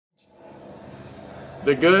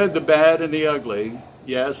The good, the bad, and the ugly.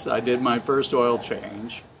 Yes, I did my first oil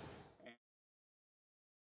change.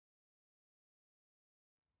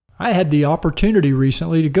 I had the opportunity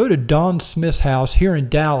recently to go to Don Smith's house here in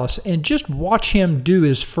Dallas and just watch him do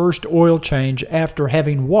his first oil change after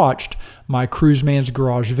having watched my Cruiseman's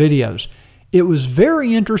Garage videos. It was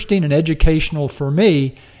very interesting and educational for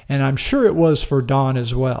me, and I'm sure it was for Don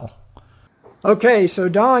as well. Okay, so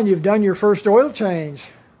Don, you've done your first oil change.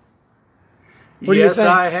 What do you think? Yes,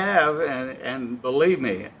 I have, and believe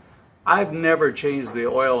me, I've never changed the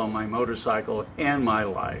oil on my motorcycle in my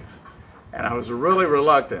life. And I was really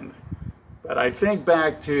reluctant. But I think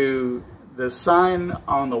back to the sign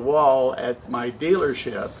on the wall at my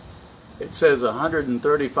dealership. It says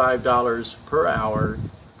 $135 per hour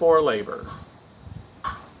for labor.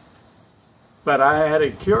 But I had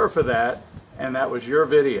a cure for that, and that was your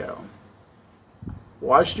video.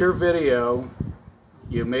 Watched your video.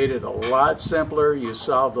 You made it a lot simpler. You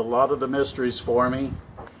solved a lot of the mysteries for me.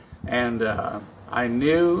 And I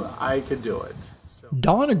knew I could do it.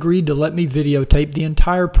 Don agreed to let me videotape the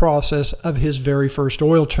entire process of his very first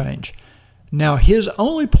oil change. Now, his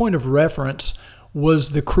only point of reference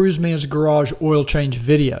was the Cruiseman's Garage oil change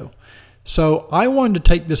video. So I wanted to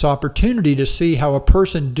take this opportunity to see how a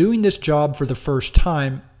person doing this job for the first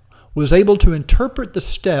time was able to interpret the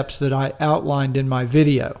steps that I outlined in my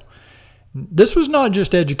video. This was not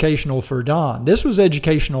just educational for Don. This was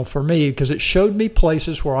educational for me because it showed me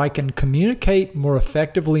places where I can communicate more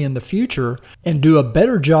effectively in the future and do a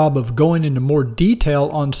better job of going into more detail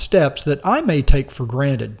on steps that I may take for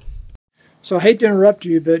granted. So I hate to interrupt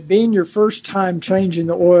you, but being your first time changing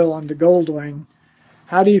the oil on the Goldwing,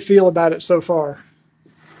 how do you feel about it so far?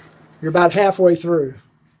 You're about halfway through.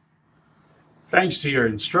 Thanks to your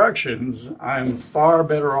instructions, I'm far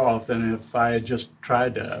better off than if I had just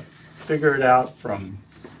tried to figure it out from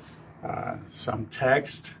some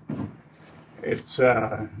text. It's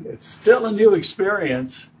still a new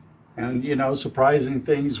experience, and you know, surprising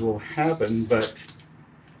things will happen, but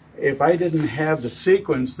if I didn't have the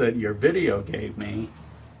sequence that your video gave me,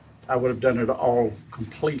 I would have done it all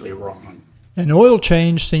completely wrong. An oil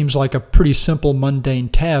change seems like a pretty simple, mundane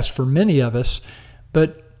task for many of us,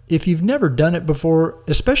 but if you've never done it before,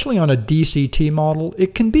 especially on a DCT model,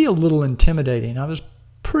 it can be a little intimidating. I was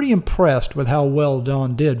pretty impressed with how well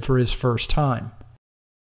Don did for his first time.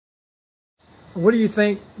 What do you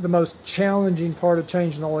think the most challenging part of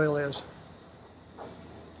changing the oil is?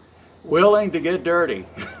 Willing to get dirty.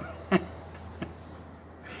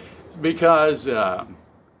 Because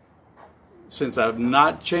since I've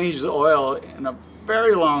not changed the oil in a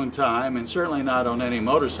very long time, and certainly not on any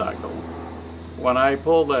motorcycle, when I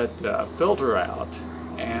pull that filter out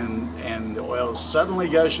and the oil suddenly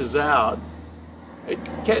gushes out, it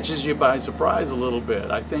catches you by surprise a little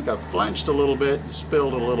bit. I think I flinched a little bit,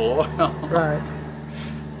 spilled a little oil. Right.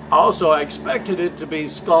 Also, I expected it to be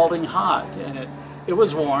scalding hot, and it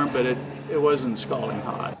was warm, but it wasn't scalding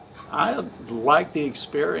hot. I like the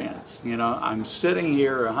experience. You know, I'm sitting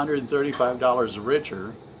here $135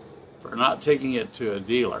 richer for not taking it to a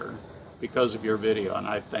dealer because of your video, and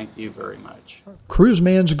I thank you very much.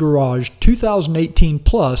 Cruiseman's Garage 2018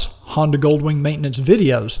 Plus Honda Goldwing maintenance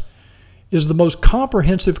videos is the most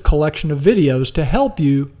comprehensive collection of videos to help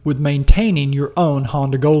you with maintaining your own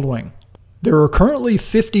Honda Goldwing. There are currently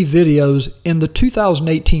 50 videos in the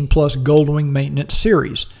 2018 Plus Goldwing Maintenance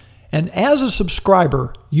Series, and as a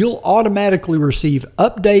subscriber, you'll automatically receive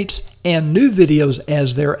updates and new videos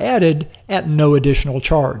as they're added at no additional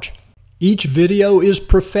charge. Each video is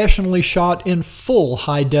professionally shot in full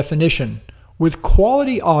high definition, with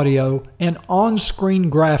quality audio and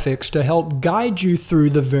on-screen graphics to help guide you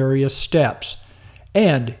through the various steps.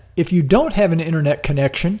 And if you don't have an internet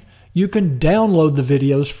connection, you can download the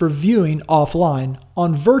videos for viewing offline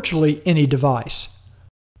on virtually any device.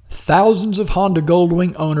 Thousands of Honda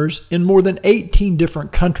Goldwing owners in more than 18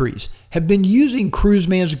 different countries have been using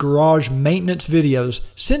Cruiseman's Garage maintenance videos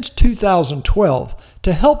since 2012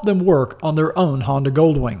 to help them work on their own Honda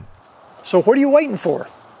Goldwing. So what are you waiting for?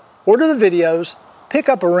 Order the videos, pick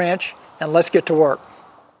up a wrench, and let's get to work.